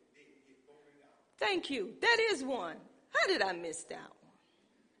wanted didn't get voted out. Thank you. That is one. How did I miss that one?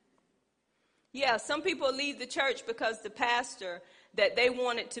 Yeah, some people leave the church because the pastor that they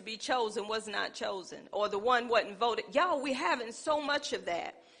wanted to be chosen was not chosen, or the one wasn't voted. Y'all, we having so much of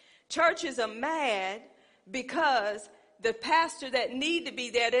that. Churches are mad because the pastor that need to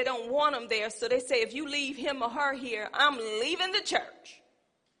be there, they don't want them there. So they say, if you leave him or her here, I'm leaving the church.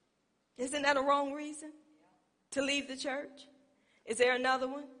 Isn't that a wrong reason to leave the church? Is there another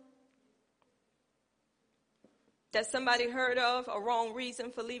one that somebody heard of, a wrong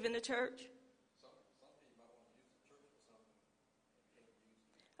reason for leaving the church?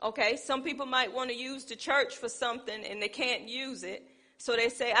 Okay, some people might want to use the church for something and they can't use it. So they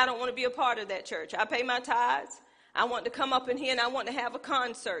say, I don't want to be a part of that church. I pay my tithes. I want to come up in here and I want to have a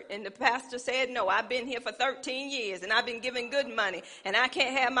concert. And the pastor said, no, I've been here for 13 years and I've been giving good money and I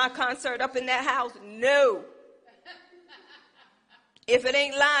can't have my concert up in that house. No. If it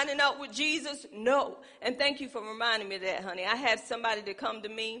ain't lining up with Jesus, no. And thank you for reminding me of that, honey. I had somebody to come to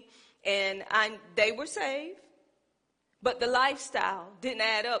me and they were saved, but the lifestyle didn't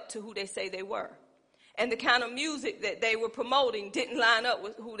add up to who they say they were. And the kind of music that they were promoting didn't line up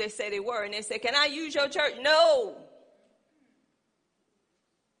with who they say they were. And they said, can I use your church? No.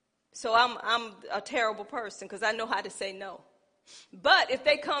 So I'm a terrible person because I know how to say no. But if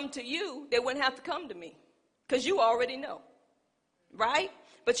they come to you, they wouldn't have to come to me because you already know. Right?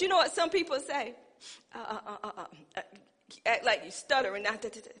 But you know what some people say? Act like you stuttering. Go ask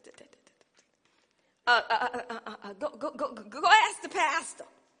the pastor.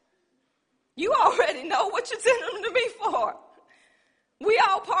 You already know what you're sending them to me for. We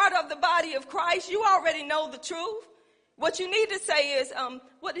all part of the body of Christ. You already know the truth. What you need to say is,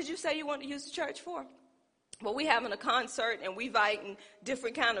 what did you say you want to use the church for? Well, we having a concert, and we inviting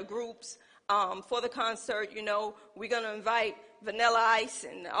different kind of groups for the concert. You know, we're going to invite Vanilla Ice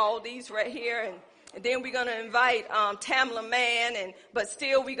and all these right here, and then we're going to invite Tamla Mann, but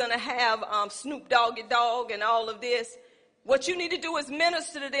still we're going to have Snoop Doggy Dogg and all of this. What you need to do is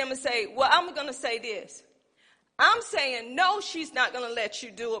minister to them and say, well, I'm going to say this. I'm saying, no, she's not going to let you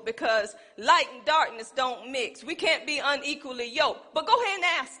do it because light and darkness don't mix. We can't be unequally yoked. But go ahead and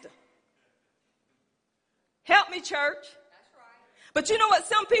ask her. Help me, church. That's right. But you know what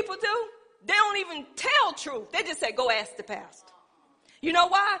some people do? They don't even tell truth. They just say, go ask the pastor. You know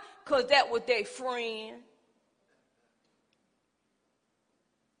why? Because that was their friend.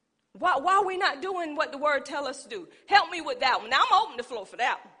 Why are we not doing what the word tell us to do? Help me with that one. Now, I'm open the floor for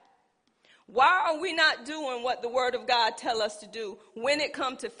that one. Why are we not doing what the word of God tell us to do when it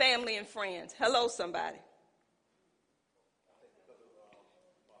comes to family and friends? Hello, somebody.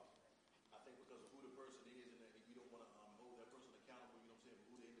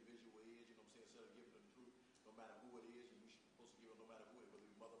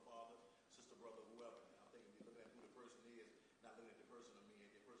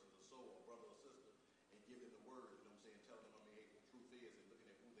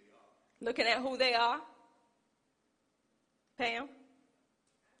 Looking at who they are. Pam?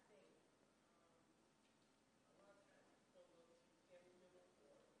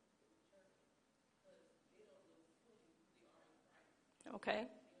 Okay.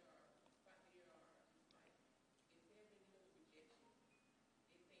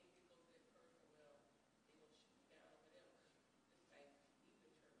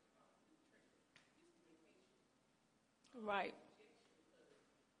 Right.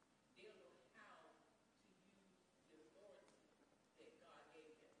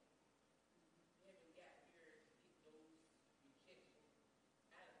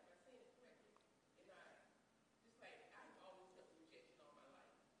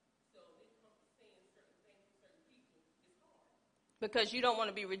 Because you don't want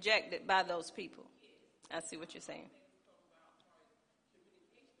to be rejected by those people. I see what you're saying.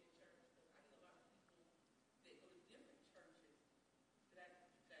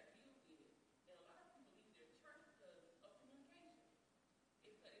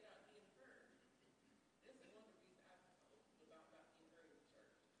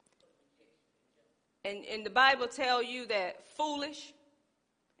 And the Bible tells you that foolish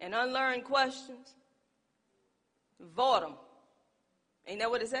and unlearned questions, void them. Ain't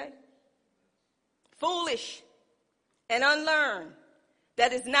that what it say? Foolish and unlearned,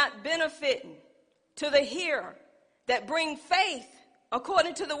 that is not benefiting to the hearer, that bring faith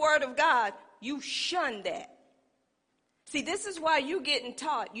according to the word of God, you shun that. See, this is why you getting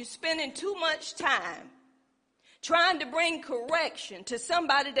taught. You spending too much time trying to bring correction to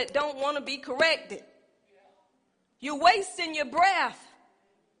somebody that don't want to be corrected. You're wasting your breath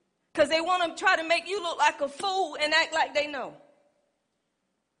because they want to try to make you look like a fool and act like they know.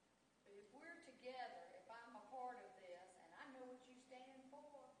 But if we're together, if I'm a part of this and I know what you stand for,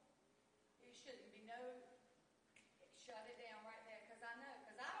 it shouldn't be no, shut it down right there because I know,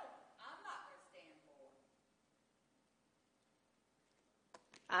 because I'm not going to stand for it.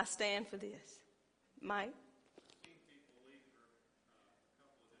 I stand for this. Mike?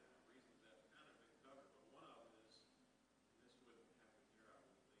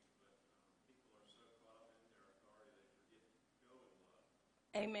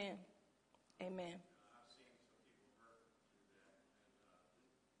 Amen. Amen. I've seen some people hurt through that.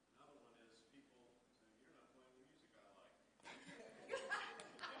 And another one is people say, you're not playing the music I like.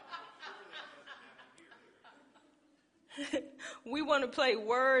 We want to play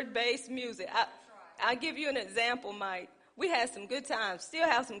word-based music. I'll give you an example, Mike. We had some good times, still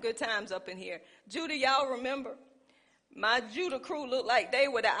have some good times up in here. Judah, y'all remember? My Judah crew looked like they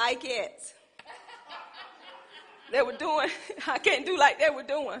were the Ikeettes. They were doing, I can't do like they were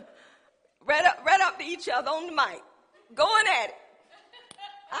doing. Right up to each other on the mic, going at it.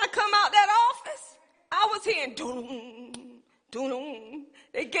 I come out that office, I was hearing doom, doom.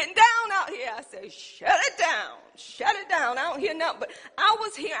 They getting down out here. I said, shut it down. I don't hear nothing, but I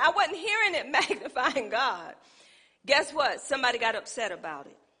wasn't hearing it magnifying God. Guess what? Somebody got upset about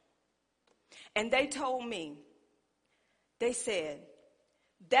it. And they told me, they said,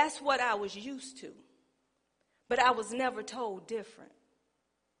 that's what I was used to. But I was never told different.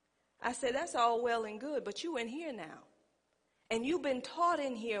 I said, that's all well and good, but you in here now. And you've been taught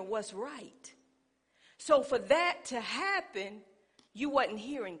in here what's right. So for that to happen, you wasn't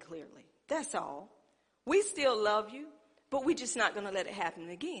hearing clearly. That's all. We still love you, but we're just not going to let it happen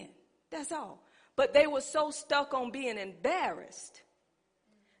again. That's all. But they were so stuck on being embarrassed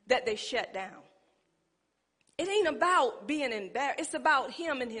that they shut down. It ain't about being embarrassed. It's about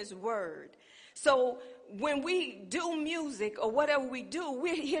him and his word. So when we do music or whatever we do,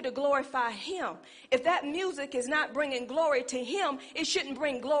 we're here to glorify him. If that music is not bringing glory to him, it shouldn't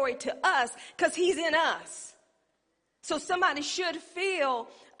bring glory to us because he's in us. So somebody should feel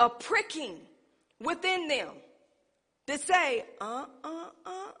a pricking within them to say, I'll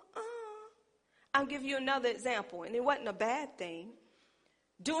give you another example, and it wasn't a bad thing.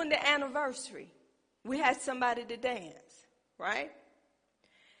 During the anniversary, we had somebody to dance, right?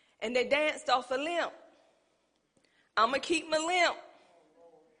 And they danced off a limp. I'm going to keep my limp.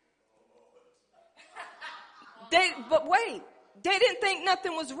 But wait, they didn't think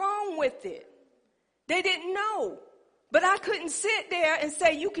nothing was wrong with it. They didn't know. But I couldn't sit there and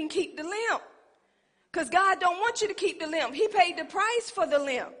say, you can keep the limp. Because God don't want you to keep the limp. He paid the price for the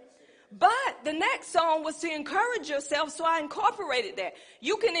limp. But the next song was to encourage yourself, so I incorporated that.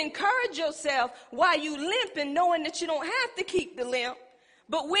 You can encourage yourself while you limping, knowing that you don't have to keep the limp.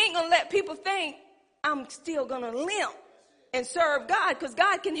 But we ain't going to let people think, I'm still going to limp and serve God, because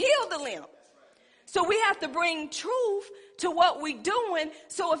God can heal the limp. So we have to bring truth to what we're doing.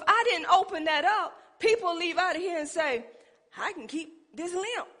 So if I didn't open that up, people leave out of here and say, I can keep this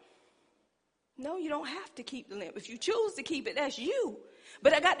limp. No, you don't have to keep the limp. If you choose to keep it, that's you.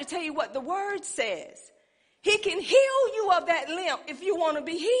 But I got to tell you what the word says. He can heal you of that limp if you want to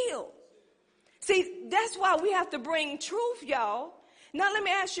be healed. See, that's why we have to bring truth, y'all. Now let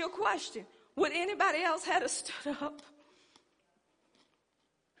me ask you a question. Would anybody else have stood up?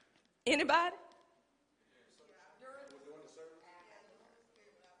 Anybody?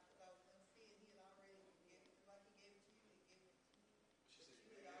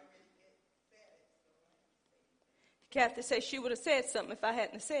 Kathy said she would have said something if I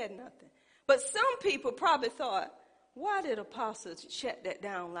hadn't said nothing. But some people probably thought, why did Apostle shut that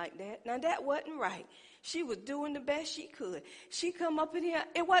down like that? Now, that wasn't right. She was doing the best she could. She come up in here.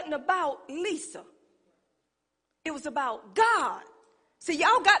 It wasn't about Lisa. It was about God. See,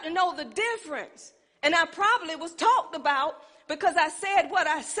 y'all got to know the difference. And I probably was talked about because I said what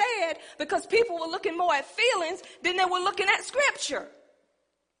I said, because people were looking more at feelings than they were looking at scripture.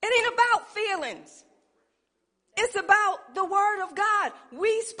 It ain't about feelings. It's about the word of God.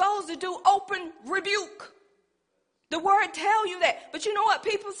 We supposed to do open rebuke. The word tell you that. But you know what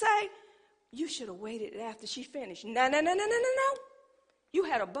people say? You should have waited after she finished. No. You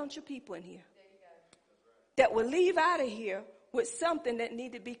had a bunch of people in here that will leave out of here with something that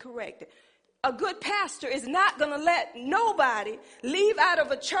need to be corrected. A good pastor is not going to let nobody leave out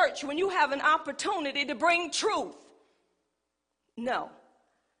of a church when you have an opportunity to bring truth. No.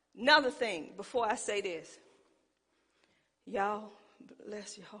 Another thing before I say this. Y'all,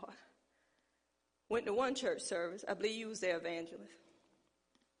 bless your heart. Went to one church service. I believe you was their evangelist.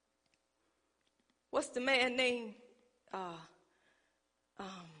 What's the man named? Allah?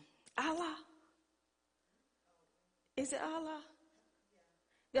 Is it Allah?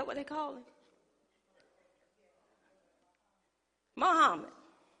 Is that what they call him? Muhammad.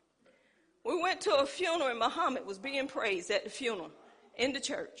 We went to a funeral and Muhammad was being praised at the funeral in the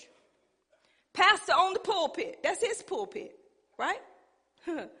church. Pastor on the pulpit. That's his pulpit, right?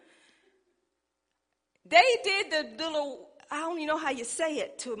 They did the little, I don't even know how you say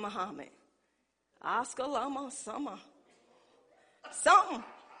it to Muhammad. Oscar Lama Summer. Something.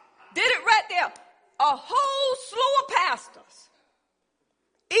 Did it right there. A whole slew of pastors.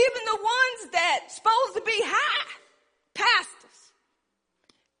 Even the ones that supposed to be high pastors.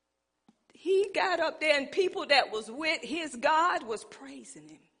 He got up there and people that was with his God was praising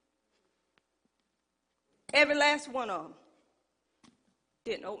him. Every last one of them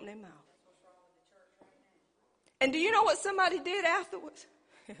didn't open their mouth. And do you know what somebody did afterwards?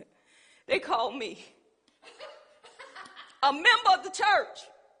 They called me. A member of the church.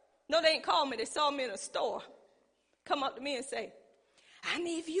 No, they ain't called me. They saw me in a store. Come up to me and say, I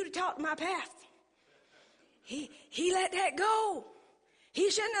need for you to talk to my pastor. He let that go. He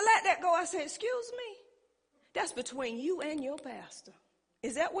shouldn't have let that go. I said, excuse me. That's between you and your pastor.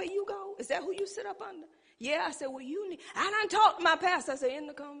 Is that where you go? Is that who you sit up under? Yeah, I said, well, you need. I done talked to my pastor. I said, end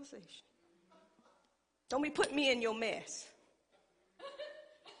the conversation. Don't be putting me in your mess.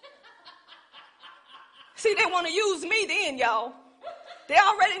 See, they want to use me then, y'all. They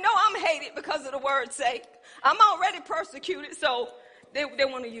already know I'm hated because of the word's sake. I'm already persecuted, so they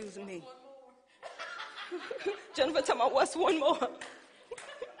want to use me. Jennifer talking about what's one more.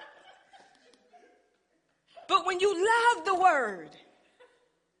 But when you love the word,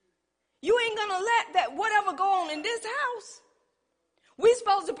 you ain't going to let that whatever go on in this house. We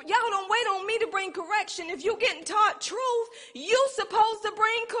supposed to, y'all don't wait on me to bring correction. If you getting taught truth, you supposed to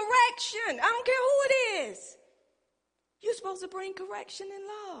bring correction. I don't care who it is. You're supposed to bring correction and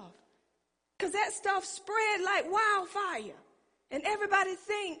love. Because that stuff spread like wildfire. And everybody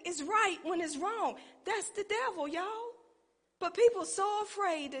think it's right when it's wrong. That's the devil, y'all. But people so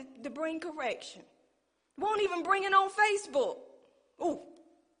afraid to bring correction. Won't even bring it on Facebook. Ooh.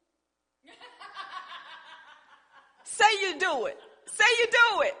 Say you do it. Say you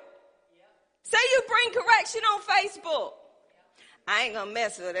do it. Say you bring correction on Facebook. I ain't gonna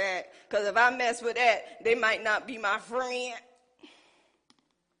mess with that, because if I mess with that, they might not be my friend.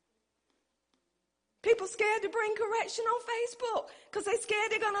 People scared to bring correction on Facebook because they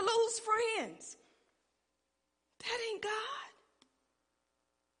scared they're gonna lose friends. That ain't God.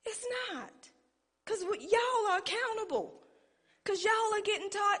 It's not. Because y'all are accountable. Because y'all are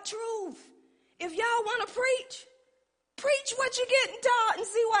getting taught truth. If y'all want to preach, preach what you're getting taught and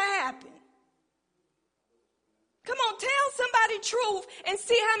see what happens. Come on, tell somebody truth and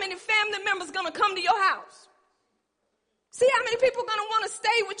see how many family members are going to come to your house. See how many people are going to want to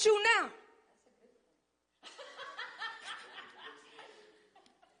stay with you now.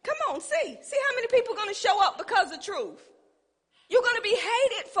 Come on, see how many people are going to show up because of truth. You're going to be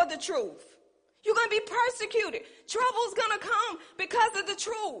hated for the truth. You're going to be persecuted. Trouble's going to come because of the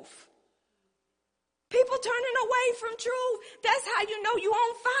truth. People turning away from truth. That's how you know you're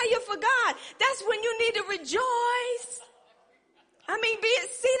on fire for God. That's when you need to rejoice. I mean, be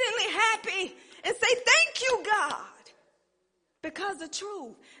exceedingly happy and say, thank you, God, because of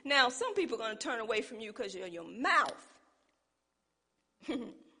truth. Now, some people are going to turn away from you because of your mouth.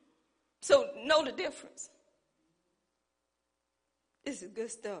 So know the difference. This is good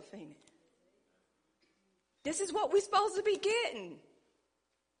stuff, ain't it? This is what we're supposed to be getting.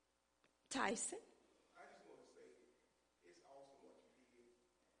 Tyson. I just want to say it's awesome what you did.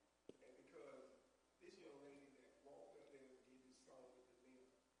 And because this young lady that walked up there and did this song with the men,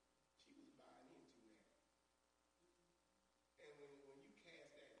 she was buying into that. And when you cast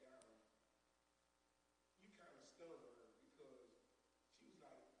that down, you kind of stunned her because she was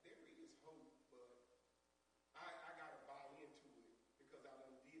like, there is hope, but I got to buy into it because I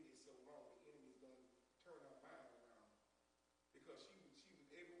done did this so long. The enemy's going to turn her mind around. Because she was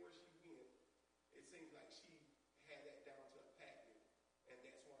everywhere she went, it seems like she had that down to a packet, and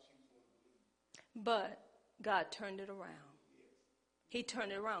that's why she was going to believe. But God turned it around. Yes. He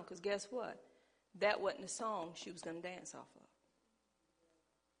turned it around because guess what? That wasn't the song she was going to dance off of.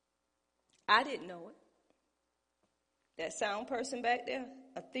 I didn't know it. That sound person back there,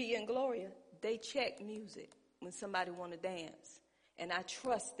 Athea and Gloria, they check music when somebody want to dance. And I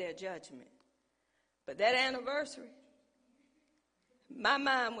trust their judgment. But that anniversary, my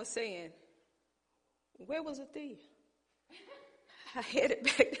mind was saying, where was Athea? I headed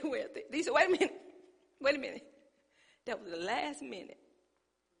back to where Athea. He said, wait a minute. That was the last minute.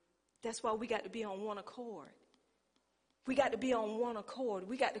 That's why we got to be on one accord. We got to be on one accord.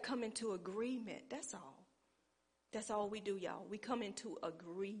 We got to come into agreement. That's all. That's all we do, y'all. We come into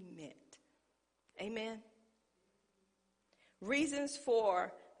agreement. Amen. Reasons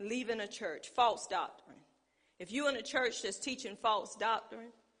for leaving a church. False doctrine. If you're in a church that's teaching false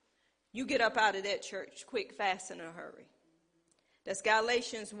doctrine, you get up out of that church quick, fast, in a hurry. That's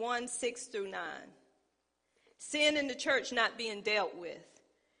Galatians 1:6-9. Sin in the church not being dealt with.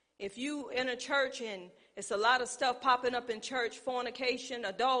 If you in a church and it's a lot of stuff popping up in church, fornication,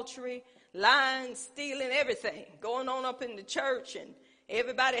 adultery, lying, stealing, everything going on up in the church, and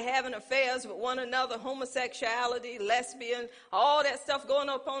everybody having affairs with one another, homosexuality, lesbian, all that stuff going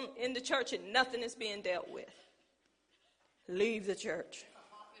up in the church, and nothing is being dealt with. Leave the church.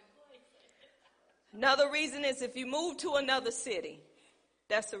 Another reason is if you move to another city,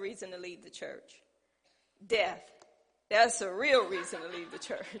 that's the reason to leave the church. Death. That's a real reason to leave the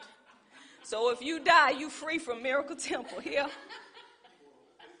church. So if you die, you free from Miracle Temple here.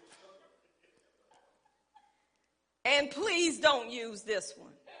 And please don't use this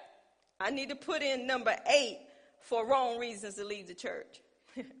one. I need to put in number 8 for wrong reasons to leave the church.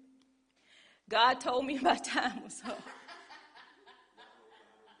 God told me my time was up.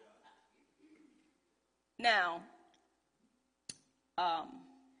 Now,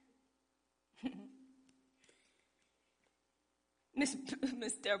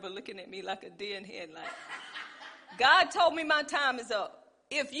 Miss Deborah looking at me like a deer in headlight. God told me my time is up.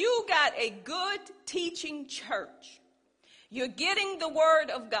 If you got a good teaching church, you're getting the word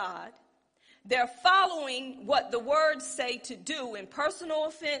of God, they're following what the words say to do in personal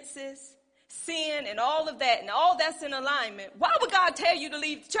offenses, sin, and all of that, and all that's in alignment, why would God tell you to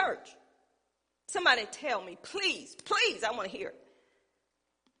leave the church? Somebody tell me, please, I want to hear it.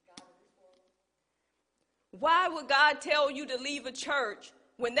 Why would God tell you to leave a church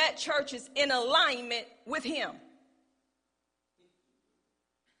when that church is in alignment with him?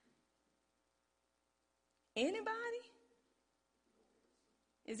 Anybody?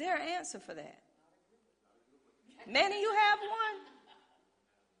 Is there an answer for that? Many you have one?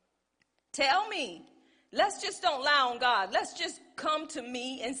 Tell me. Let's just don't lie on God. Let's just come to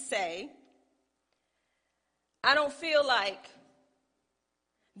me and say, I don't feel like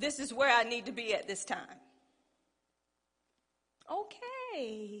this is where I need to be at this time.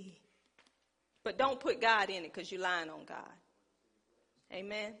 Okay. But don't put God in it because you're lying on God.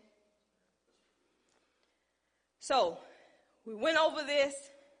 Amen. So, we went over this.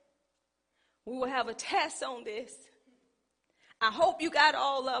 We will have a test on this. I hope you got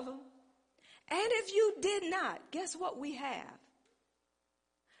all of them. And if you did not, guess what we have?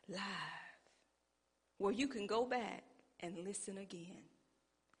 Live. Where you can go back and listen again.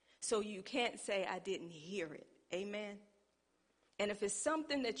 So you can't say, I didn't hear it. Amen. And if it's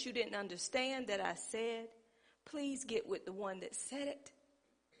something that you didn't understand that I said, please get with the one that said it.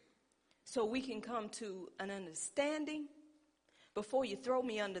 So we can come to an understanding before you throw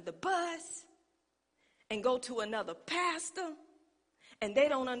me under the bus and go to another pastor and they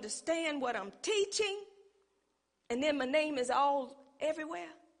don't understand what I'm teaching. And then my name is all everywhere.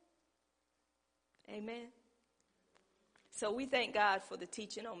 Amen. So we thank God for the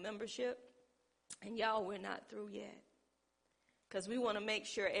teaching on membership. And y'all, we're not through yet. Because we want to make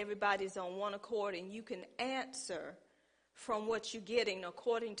sure everybody's on one accord and you can answer from what you're getting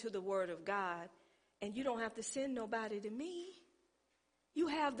according to the word of God. And you don't have to send nobody to me. You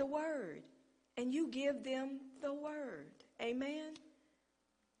have the word. And you give them the word. Amen.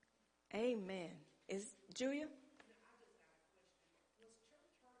 Amen. Is Julia?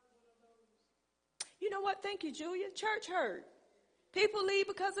 You know what? Thank you, Julia. Church hurt. People leave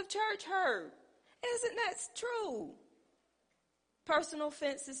because of church hurt. Isn't that true? Personal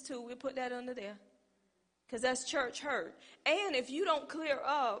offenses too. We put that under there. Because that's church hurt. And if you don't clear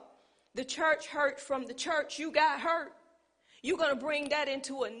up the church hurt from the church you got hurt, you're going to bring that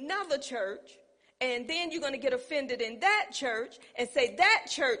into another church. And then you're going to get offended in that church and say that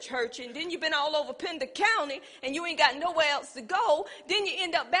church hurt you. And then you've been all over Pender County and you ain't got nowhere else to go. Then you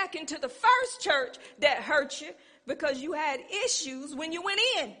end up back into the first church that hurt you because you had issues when you went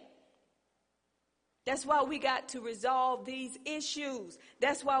in. That's why we got to resolve these issues.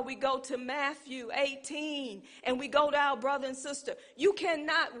 That's why we go to Matthew 18 and we go to our brother and sister. You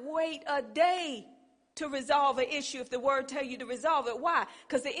cannot wait a day to resolve an issue if the word tell you to resolve it. Why?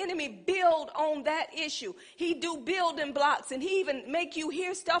 Because the enemy build on that issue. He do building blocks and he even make you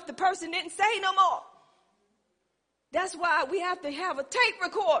hear stuff the person didn't say no more. That's why we have to have a tape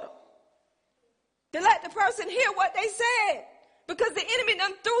recorder to let the person hear what they said. Because the enemy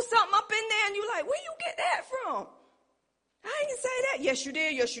done threw something up in there and you like, where you get that from? I didn't say that. Yes, you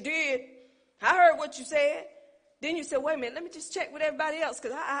did. Yes, you did. I heard what you said. Then you say, wait a minute, let me just check with everybody else.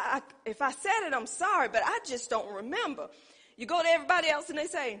 Because if I said it, I'm sorry, but I just don't remember. You go to everybody else and they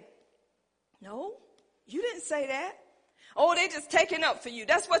say, no, you didn't say that. Oh, they just taking up for you.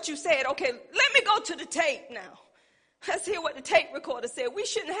 That's what you said. Okay, let me go to the tape now. Let's hear what the tape recorder said. We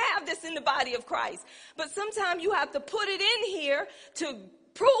shouldn't have this in the body of Christ. But sometimes you have to put it in here to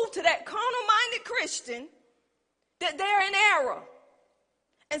prove to that carnal-minded Christian that they're in error.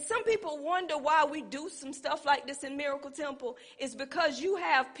 And some people wonder why we do some stuff like this in Miracle Temple. It's because you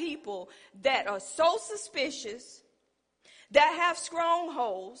have people that are so suspicious, that have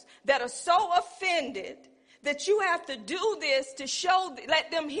strongholds, that are so offended that you have to do this to show,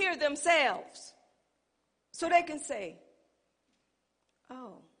 let them hear themselves. So they can say,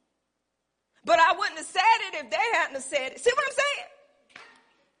 oh. But I wouldn't have said it if they hadn't have said it. See what I'm saying?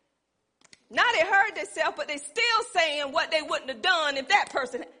 Now they heard themselves, but they still saying what they wouldn't have done if that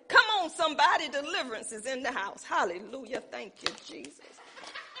person. Come on, somebody, deliverance is in the house. Hallelujah. Thank you, Jesus.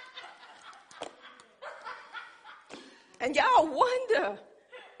 And y'all wonder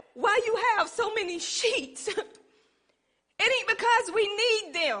why you have so many sheets. It ain't because we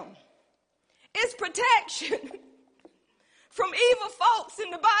need them. It's protection from evil folks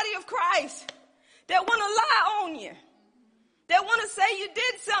in the body of Christ that want to lie on you. That want to say you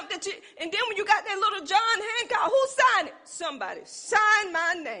did something that and then when you got that little John Hancock, who signed it? Somebody signed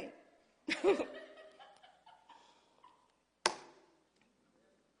my name.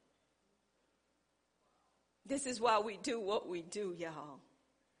 This is why we do what we do, y'all.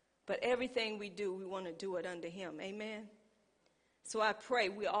 But everything we do, we want to do it under him. Amen. So I pray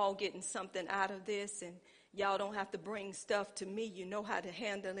we're all getting something out of this and y'all don't have to bring stuff to me. You know how to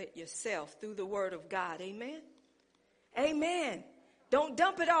handle it yourself through the word of God. Amen. Amen. Don't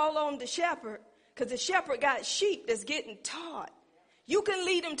dump it all on the shepherd because the shepherd got sheep that's getting taught. You can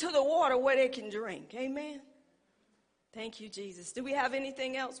lead them to the water where they can drink. Amen. Thank you, Jesus. Do we have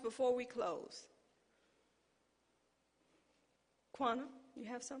anything else before we close? Quana, you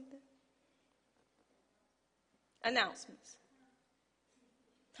have something? Announcements.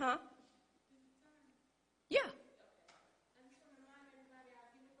 Huh?